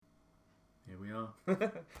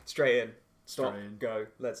are. Straight in. Stop. Straight in. Go.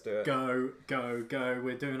 Let's do it. Go, go, go.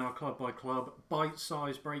 We're doing our club by club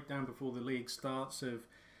bite-sized breakdown before the league starts of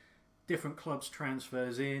different clubs'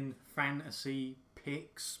 transfers in, fantasy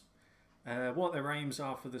picks, what their aims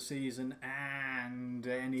are for the season, and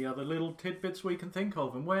any other little tidbits we can think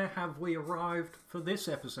of. And where have we arrived for this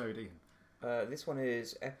episode, Ian? This one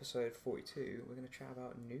is episode 42. We're going to chat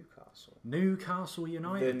about Newcastle. Newcastle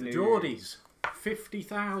United, the Geordies.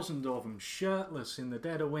 50,000 of them, shirtless in the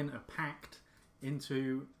dead of winter, packed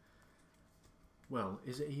into... Well,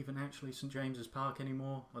 is it even actually St James's Park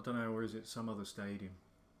anymore? I don't know, or is it some other stadium?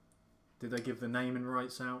 Did they give the naming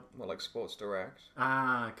rights out? Well, like Sports Direct.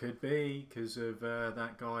 Ah, could be, because of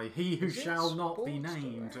that guy. He who shall not be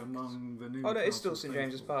named among the Newcastle. Oh, no, it's still St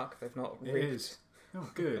James's Park. They've not ripped... It is. Oh,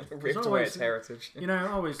 good. ripped away its heritage. You know,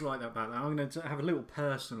 I always like that about that. I'm going to have a little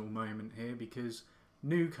personal moment here, because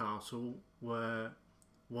Newcastle were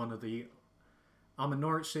one of the... I'm a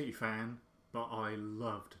Norwich City fan, but I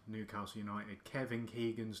loved Newcastle United. Kevin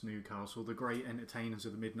Keegan's Newcastle, the great entertainers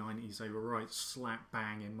of the mid-90s, they were right slap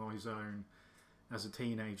bang in my zone as a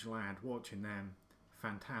teenage lad, watching them.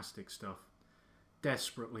 Fantastic stuff.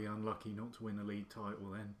 Desperately unlucky not to win a league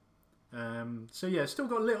title then. So yeah, still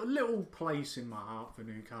got a little place in my heart for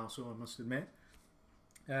Newcastle, I must admit.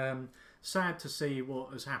 Sad to see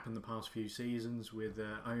what has happened the past few seasons with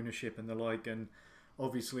ownership and the like, and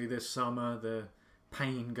obviously this summer the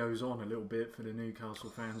pain goes on a little bit for the Newcastle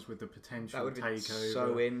fans with the potential takeover. That would be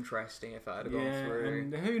so interesting if that had gone through.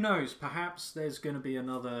 And who knows, perhaps there's going to be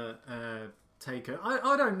another takeover.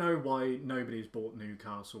 I don't know why nobody's bought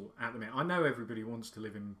Newcastle at the minute. I know everybody wants to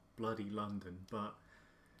live in bloody London, but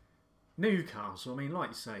Newcastle, I mean, like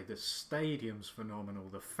you say, the stadium's phenomenal,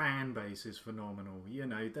 the fan base is phenomenal. You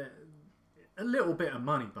know, a little bit of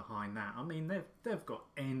money behind that. I mean, they've got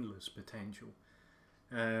endless potential.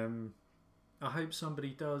 I hope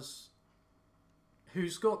somebody does,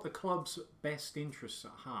 who's got the club's best interests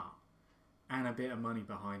at heart and a bit of money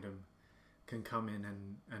behind them, can come in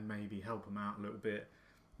and maybe help them out a little bit.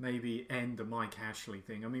 Maybe end the Mike Ashley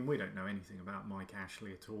thing. I mean, we don't know anything about Mike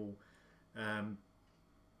Ashley at all.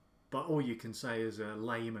 But all you can say as a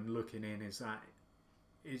layman looking in is that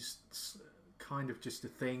it's kind of just a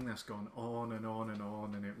thing that's gone on and on and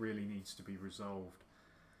on, and it really needs to be resolved.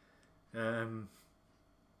 So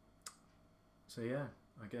yeah,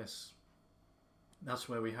 I guess that's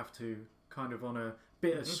where we have to kind of on a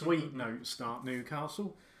bittersweet note start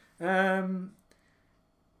Newcastle. However,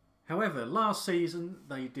 last season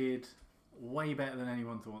they did way better than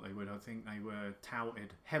anyone thought they would. I think they were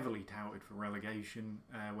heavily touted for relegation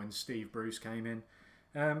when Steve Bruce came in.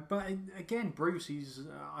 But again, Bruce,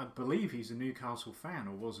 I believe he's a Newcastle fan,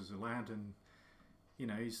 or was as a lad, and you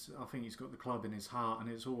know, I think he's got the club in his heart, and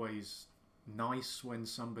it's always nice when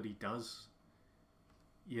somebody does,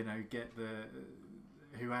 you know, get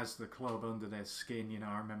who has the club under their skin. You know,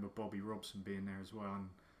 I remember Bobby Robson being there as well, and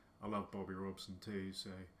I love Bobby Robson too. So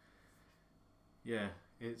yeah,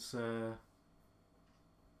 it's.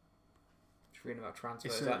 Just reading about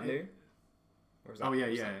transfers. Is that new? Or is that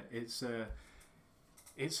yeah.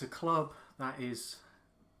 It's a club that is.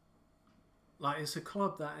 Like, it's a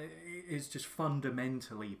club that is just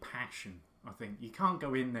fundamentally passion. I think you can't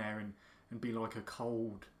go in there and be like a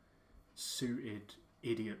cold, suited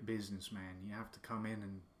idiot businessman. You have to come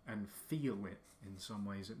in and feel it in some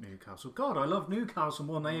ways at Newcastle. God, I love Newcastle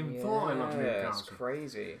more than I even thought I loved Newcastle. It's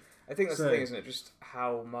crazy. I think that's the thing, isn't it? Just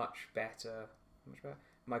how much better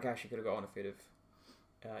Mike Ashley could have got on if he'd have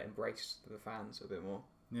embraced the fans a bit more.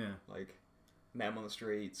 Yeah. Like, met them on the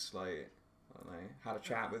streets, like, I don't know, had a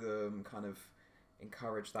chat with them, kind of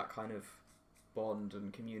encouraged that kind of bond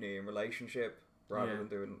and community and relationship rather than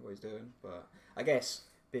doing what he's doing. But I guess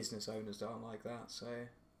business owners don't like that, so...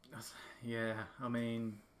 Yeah, I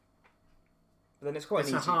mean... But then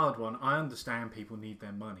it's a hard one. I understand people need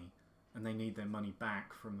their money, and they need their money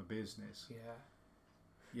back from the business. Yeah.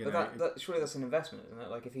 But surely that's an investment, isn't it?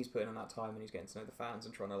 Like, if he's putting in that time and he's getting to know the fans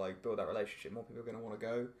and trying to, like, build that relationship, more people are going to want to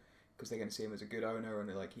go because they're going to see him as a good owner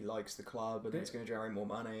and, like, he likes the club and it's going to generate more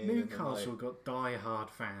money. Newcastle got die-hard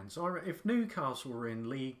fans. If Newcastle were in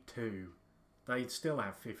League 2, they'd still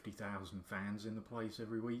have 50,000 fans in the place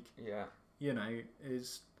every week. Yeah. You know,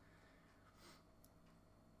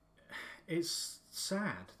 it's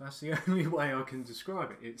sad. That's the only way I can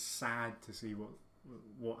describe it. It's sad to see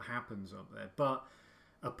what happens up there. But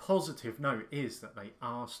a positive note is that they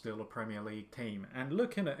are still a Premier League team. And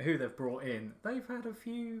looking at who they've brought in, they've had a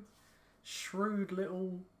few shrewd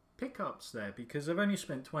little pickups there, because they've only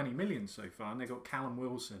spent 20 million so far, and they've got Callum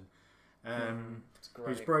Wilson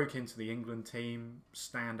who's broke into the England team,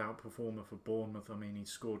 standout performer for Bournemouth. I mean, he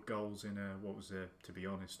scored goals in to be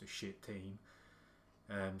honest, a shit team.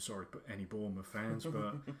 Sorry, but any Bournemouth fans,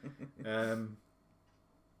 but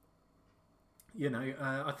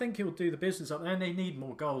I think he'll do the business up there. And they need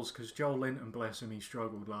more goals because Joel Linton, bless him, he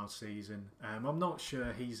struggled last season. I'm not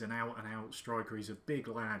sure he's an out-and-out striker. He's a big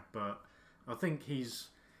lad, but I think he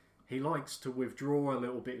likes to withdraw a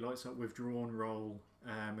little bit. He likes that withdrawn role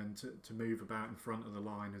and to move about in front of the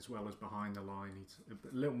line as well as behind the line. He's a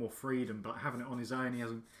little more freedom, but having it on his own, he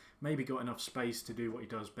hasn't maybe got enough space to do what he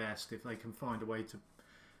does best. If they can find a way to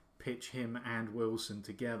pitch him and Wilson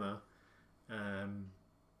together, I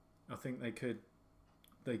think they could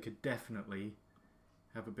definitely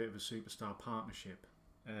have a bit of a superstar partnership.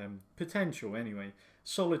 Potential anyway.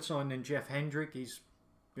 Solid signing Jeff Hendrick. He's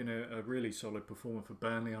been a really solid performer for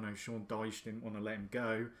Burnley. I know Sean Dyche didn't want to let him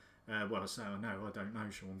go. I don't know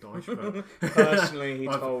Sean Dyche, but personally he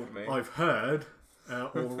told me. I've heard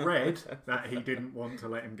or read that he didn't want to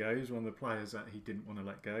let him go. He's one of the players that he didn't want to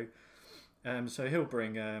let go. So he'll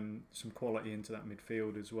bring some quality into that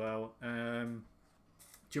midfield as well.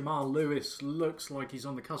 Jamal Lewis looks like he's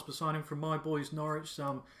on the cusp of signing from my boys Norwich.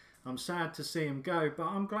 So I'm sad to see him go, but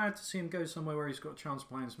I'm glad to see him go somewhere where he's got a chance of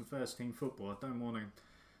playing some first team football. I don't want to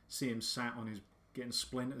see him sat on getting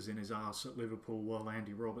splinters in his arse at Liverpool while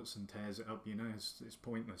Andy Robertson tears it up. It's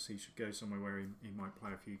pointless. He should go somewhere where he might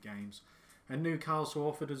play a few games. And Newcastle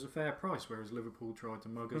offered us a fair price, whereas Liverpool tried to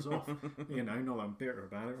mug us off. Not that I'm bitter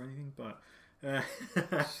about it or anything, but...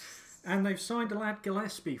 And they've signed a lad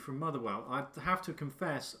Gillespie from Motherwell. I have to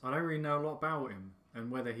confess, I don't really know a lot about him and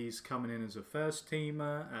whether he's coming in as a first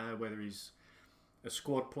teamer, whether he's a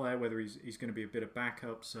squad player, whether he's going to be a bit of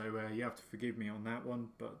backup. So you have to forgive me on that one.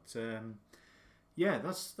 But I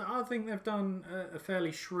think they've done a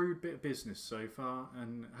fairly shrewd bit of business so far.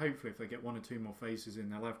 And hopefully if they get one or two more faces in,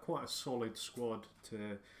 they'll have quite a solid squad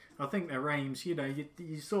to... I think their aims, you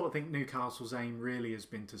sort of think Newcastle's aim really has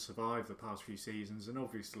been to survive the past few seasons, and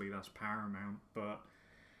obviously that's paramount. But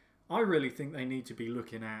I really think they need to be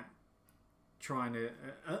looking at trying to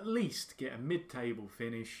at least get a mid-table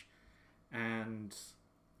finish and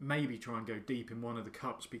maybe try and go deep in one of the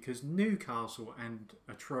cups, because Newcastle and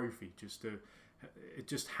a trophy it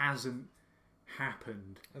just hasn't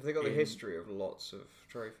happened. Have they got the history of lots of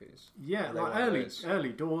trophies? Yeah, like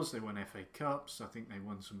early doors, they won FA Cups. I think they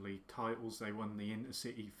won some league titles. They won the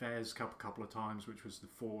Intercity Fairs Cup a couple of times, which was the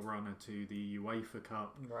forerunner to the UEFA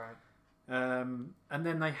Cup. Right. And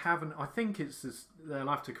then they haven't. I think it's this. They'll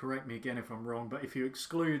have to correct me again if I'm wrong. But if you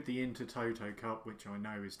exclude the Intertoto Cup, which I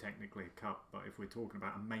know is technically a cup, but if we're talking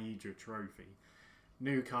about a major trophy,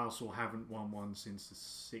 Newcastle haven't won one since the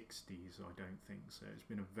 60s, I don't think. So it's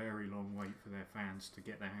been a very long wait for their fans to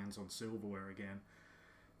get their hands on silverware again.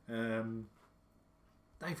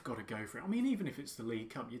 They've got to go for it. I mean, even if it's the League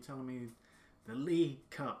Cup, you're telling me the League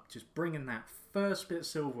Cup, just bringing that first bit of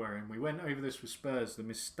silverware in. We went over this with Spurs. The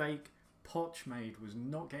mistake Poch made was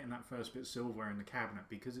not getting that first bit of silverware in the cabinet,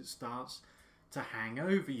 because it starts to hang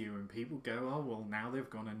over you and people go, oh, well, now they've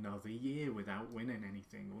gone another year without winning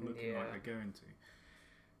anything or looking like they're going to.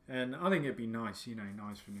 And I think it'd be nice,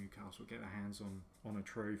 nice for Newcastle to get their hands on a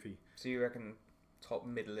trophy. So you reckon top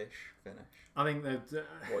middle-ish finish? I think that...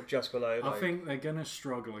 just below? I think they're going to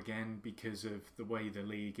struggle again because of the way the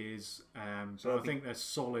league is. So I think they're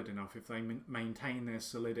solid enough. If they maintain their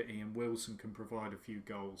solidity and Wilson can provide a few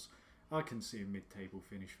goals, I can see a mid-table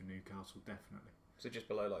finish for Newcastle, definitely. So just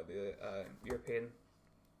below like the European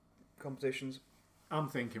competitions? I'm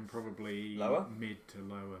thinking probably lower? Mid to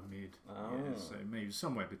lower mid. Oh. Yeah, so maybe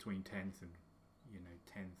somewhere between 10th and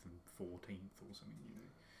 10th and 14th or something.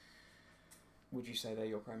 Would you say they're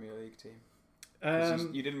your Premier League team?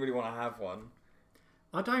 You didn't really want to have one.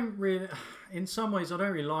 I don't really. In some ways, I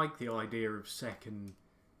don't really like the idea of second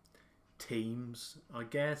teams. I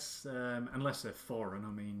guess unless they're foreign.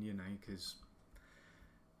 I mean, because.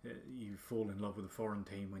 You fall in love with a foreign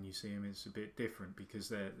team when you see them. It's a bit different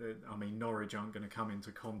because Norwich aren't going to come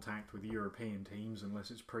into contact with European teams unless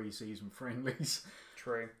it's pre-season friendlies.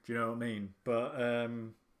 True. Do you know what I mean? But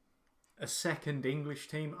a second English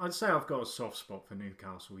team, I'd say I've got a soft spot for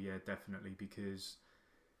Newcastle. Yeah, definitely, because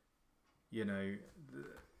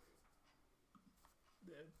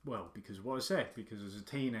because of what I said. Because as a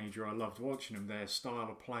teenager, I loved watching them. Their style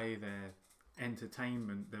of play, their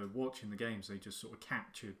entertainment, they're watching the games, they just sort of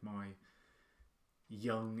captured my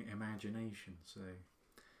young imagination. So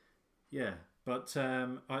yeah, but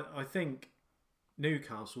I think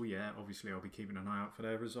Newcastle, obviously I'll be keeping an eye out for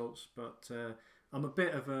their results, but I'm a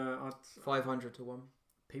bit of a 500 to 1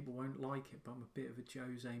 people won't like it, but I'm a bit of a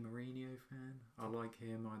Jose Mourinho fan. I like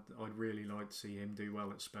him. I'd really like to see him do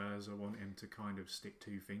well at Spurs. I want him to kind of stick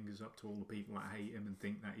two fingers up to all the people that hate him and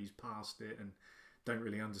think that he's past it and don't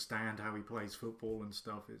really understand how he plays football and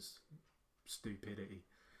stuff. It's stupidity.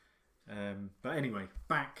 But anyway,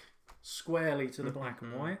 back squarely to the black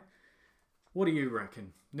and white. What do you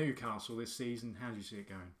reckon? Newcastle this season, how do you see it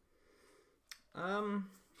going? I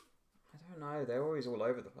don't know. They're always all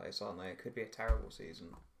over the place, aren't they? It could be a terrible season.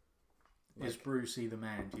 Is Brucey the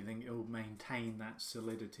man? Do you think he'll maintain that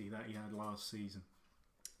solidity that he had last season?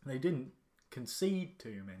 They didn't concede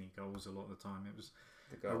too many goals a lot of the time. It was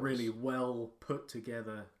a really well put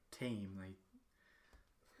together team.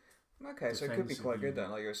 Okay, so it could be quite good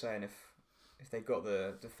then, like you were saying, if they've got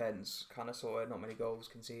the defence kind of sorted, not many goals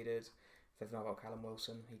conceded. If they've not got Callum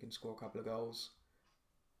Wilson, he can score a couple of goals.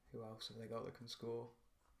 Who else have they got that can score?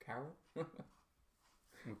 Carroll? Well,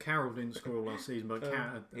 Carroll didn't score last season, but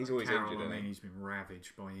he's always Carroll, injured. I mean, he's been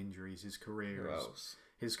ravaged by injuries. His career Who else?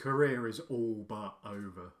 His career is all but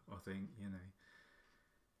over. I think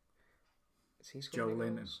Is he scoring Joe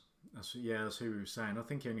Linton. goals? That's who we were saying. I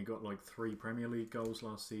think he only got like 3 Premier League goals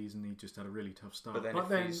last season. He just had a really tough start. But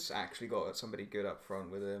then he's actually got somebody good up front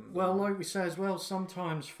with him. Well, like we say as well,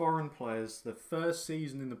 sometimes foreign players, the first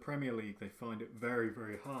season in the Premier League, they find it very,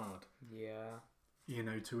 very hard. Yeah.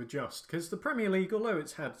 To adjust. Because the Premier League, although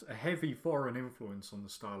it's had a heavy foreign influence on the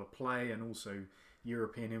style of play and also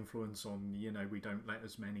European influence on, we don't let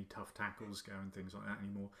as many tough tackles go and things like that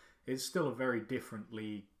anymore, it's still a very different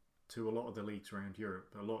league to a lot of the leagues around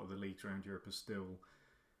Europe. A lot of the leagues around Europe are still...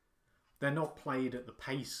 They're not played at the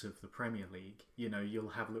pace of the Premier League. You'll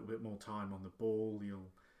have a little bit more time on the ball.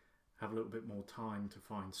 You'll have a little bit more time to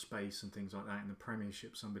find space and things like that. In the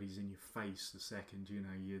Premiership, somebody's in your face the second,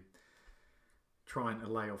 you're trying to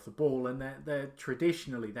lay off the ball. And they're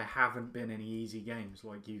traditionally, there haven't been any easy games.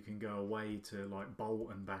 Like, you can go away to, like,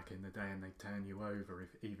 Bolton back in the day and they turn you over,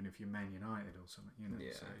 even if you're Man United or something,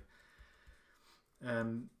 Yeah. So,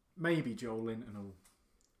 maybe Joel Linton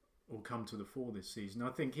will come to the fore this season. I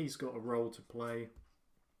think he's got a role to play.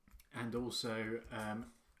 And also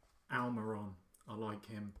Almiron, I like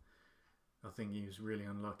him. I think he was really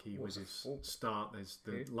unlucky with his start. There's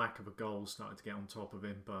the lack of a goal started to get on top of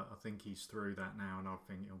him, but I think he's through that now, and I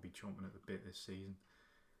think he'll be chomping at the bit this season.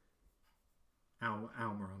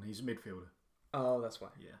 Almiron, he's a midfielder. Oh, that's why.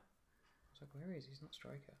 Yeah. I was like, where is he? He's not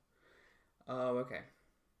striker. Oh, okay.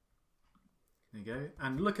 There you go.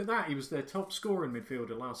 And look at that. He was their top scoring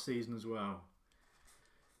midfielder last season as well.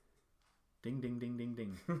 Ding, ding, ding, ding,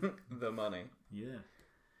 ding. The money. Yeah.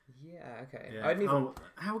 Yeah, okay. Yeah. I didn't even... Oh,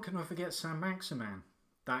 how can I forget Sam Maximan?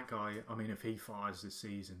 That guy, I mean, if he fires this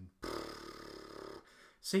season...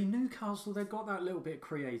 See, Newcastle, they've got that little bit of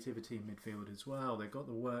creativity in midfield as well. They've got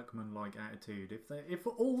the workman-like attitude. If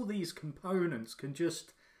all these components can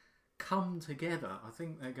just come together, I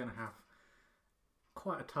think they're going to have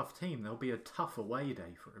quite a tough team. There'll be a tough away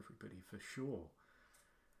day for everybody, for sure.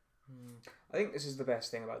 I think this is the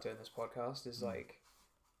best thing about doing this podcast, is like,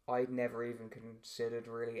 I'd never even considered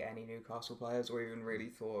really any Newcastle players or even really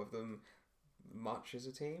thought of them much as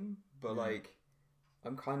a team. But like,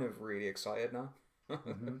 I'm kind of really excited now.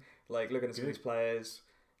 Like, looking at some of these players,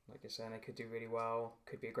 like you're saying, they could do really well.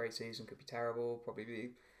 Could be a great season, could be terrible, probably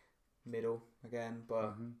be middle again.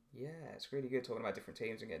 But yeah, it's really good talking about different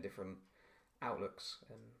teams and getting different outlooks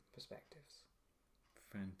and perspectives.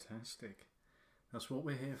 Fantastic. That's what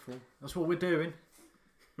we're here for. That's what we're doing.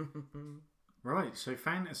 Right, so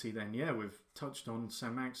fantasy then. Yeah, we've touched on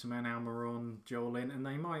Sam Maximan, Almiron, Joel Linton, and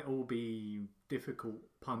they might all be difficult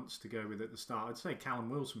punts to go with at the start. I'd say Callum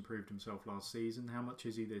Wilson proved himself last season. How much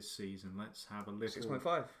is he this season? Let's have a little...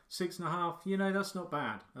 6.5. 6.5. That's not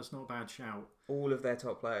bad. That's not a bad shout. All of their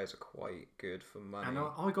top players are quite good for money. And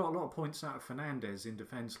I got a lot of points out of Fernandes in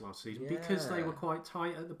defence last season because they were quite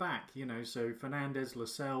tight at the back, so Fernandes,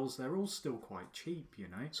 Lascelles, they're all still quite cheap,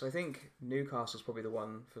 So I think Newcastle's probably the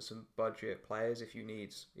one for some budget players if you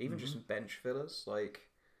need even just some bench fillers. Like,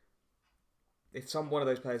 if one of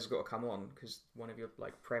those players has got to come on because one of your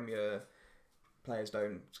like Premier players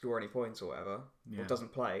don't score any points or whatever, or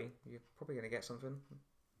doesn't play, you're probably going to get something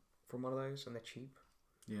from one of those, and they're cheap.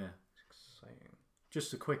 Yeah. Exciting.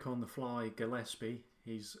 Just a quick on the fly, Gillespie,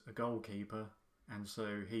 he's a goalkeeper, and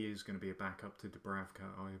so he is going to be a backup to Dubravka,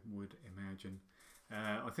 I would imagine.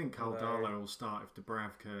 I think Caldalo will start if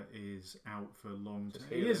Dubravka is out for long term.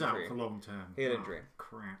 He is out for long term. Heel injury.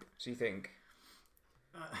 Crap. So you think?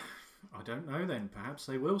 I don't know then. Perhaps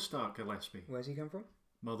they will start Gillespie. Where's he come from?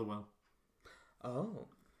 Motherwell. Oh.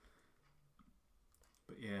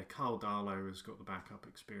 But yeah, Caldalo, has got the backup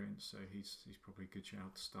experience, so he's probably a good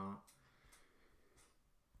shout to start.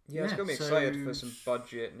 Yeah, it's got me excited for some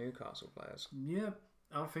budget Newcastle players. Yeah,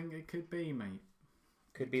 I think it could be, mate.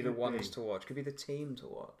 Could be the ones to watch. Could be the team to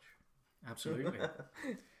watch. Absolutely.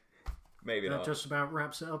 Maybe that not. just about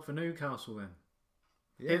wraps it up for Newcastle then.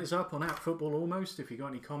 Yeah. Hit us up on @football_almost if you got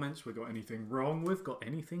any comments, we got anything wrong with, got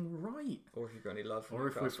anything right. Or if you've got any love for Or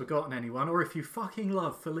Newcastle. if we've forgotten anyone, or if you fucking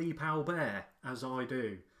love Philippe Albert, as I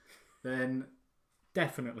do, then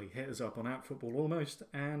definitely hit us up on @football_almost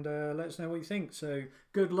and let us know what you think. So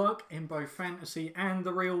good luck in both fantasy and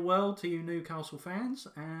the real world to you Newcastle fans,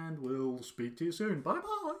 and we'll speak to you soon. Bye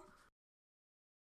bye.